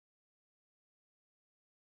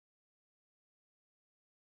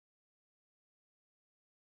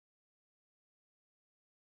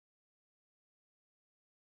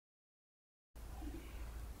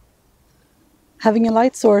Having a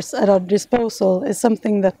light source at our disposal is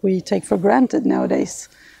something that we take for granted nowadays.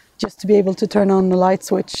 Just to be able to turn on the light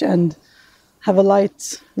switch and have a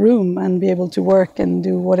light room and be able to work and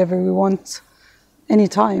do whatever we want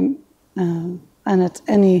anytime and at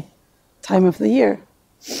any time of the year.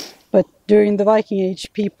 But during the Viking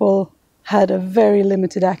Age, people had a very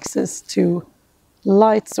limited access to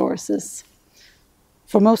light sources.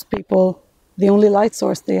 For most people, the only light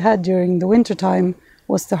source they had during the wintertime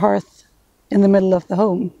was the hearth in the middle of the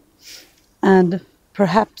home, and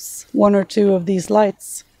perhaps one or two of these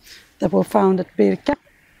lights that were found at Birka.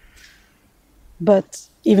 But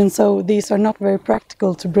even so, these are not very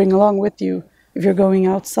practical to bring along with you if you're going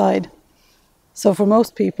outside. So for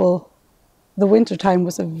most people, the wintertime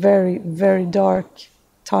was a very, very dark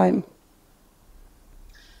time.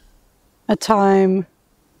 A time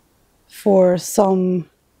for some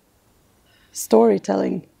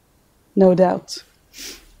storytelling, no doubt.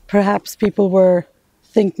 Perhaps people were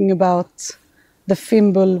thinking about the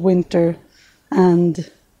Fimbul winter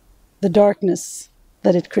and the darkness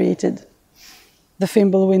that it created. The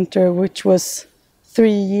Fimbul winter, which was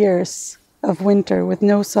 3 years of winter with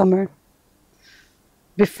no summer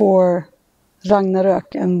before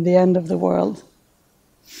Ragnarök and the end of the world.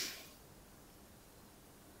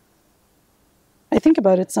 I think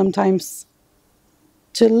about it sometimes,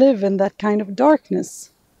 to live in that kind of darkness,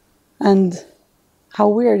 and how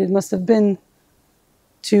weird it must have been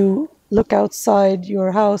to look outside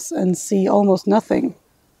your house and see almost nothing.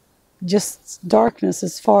 Just darkness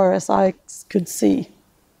as far as eyes could see.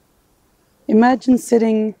 Imagine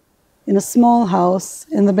sitting in a small house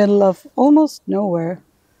in the middle of almost nowhere.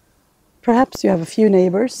 Perhaps you have a few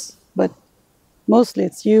neighbors, but mostly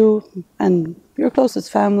it's you and your closest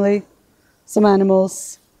family, some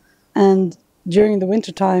animals, and during the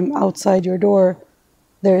wintertime outside your door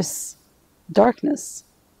there's darkness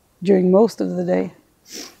during most of the day.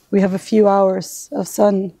 We have a few hours of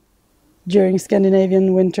sun during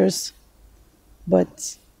Scandinavian winters,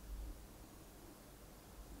 but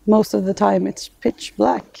most of the time it's pitch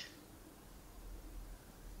black.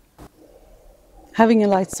 Having a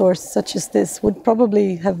light source such as this would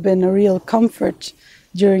probably have been a real comfort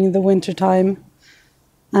during the winter time,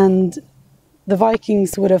 and the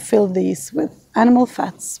Vikings would have filled these with animal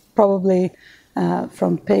fats, probably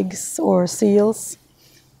from pigs or seals.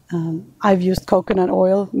 I've used coconut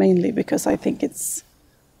oil mainly because I think it's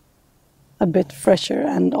a bit fresher,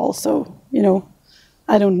 and also,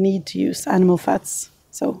 I don't need to use animal fats,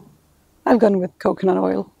 so I've gone with coconut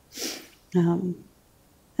oil.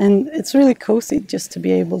 And it's really cozy just to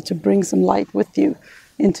be able to bring some light with you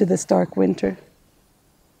into this dark winter.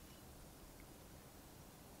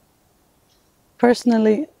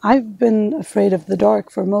 Personally, I've been afraid of the dark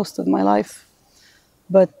for most of my life,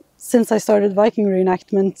 but since I started Viking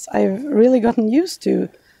reenactments, I've really gotten used to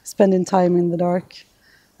spending time in the dark,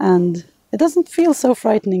 and it doesn't feel so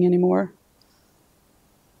frightening anymore.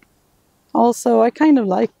 Also, I kind of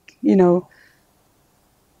like,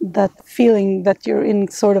 that feeling that you're in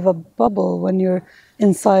sort of a bubble when you're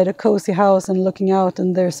inside a cozy house and looking out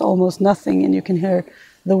and there's almost nothing and you can hear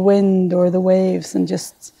the wind or the waves and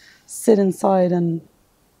just sit inside and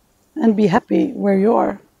be happy where you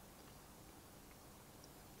are.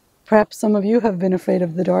 Perhaps some of you have been afraid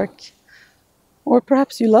of the dark, or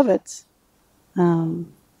perhaps you love it.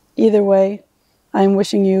 Either way, I'm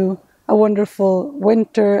wishing you a wonderful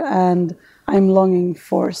winter, and I'm longing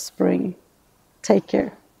for spring. Take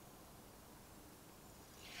care.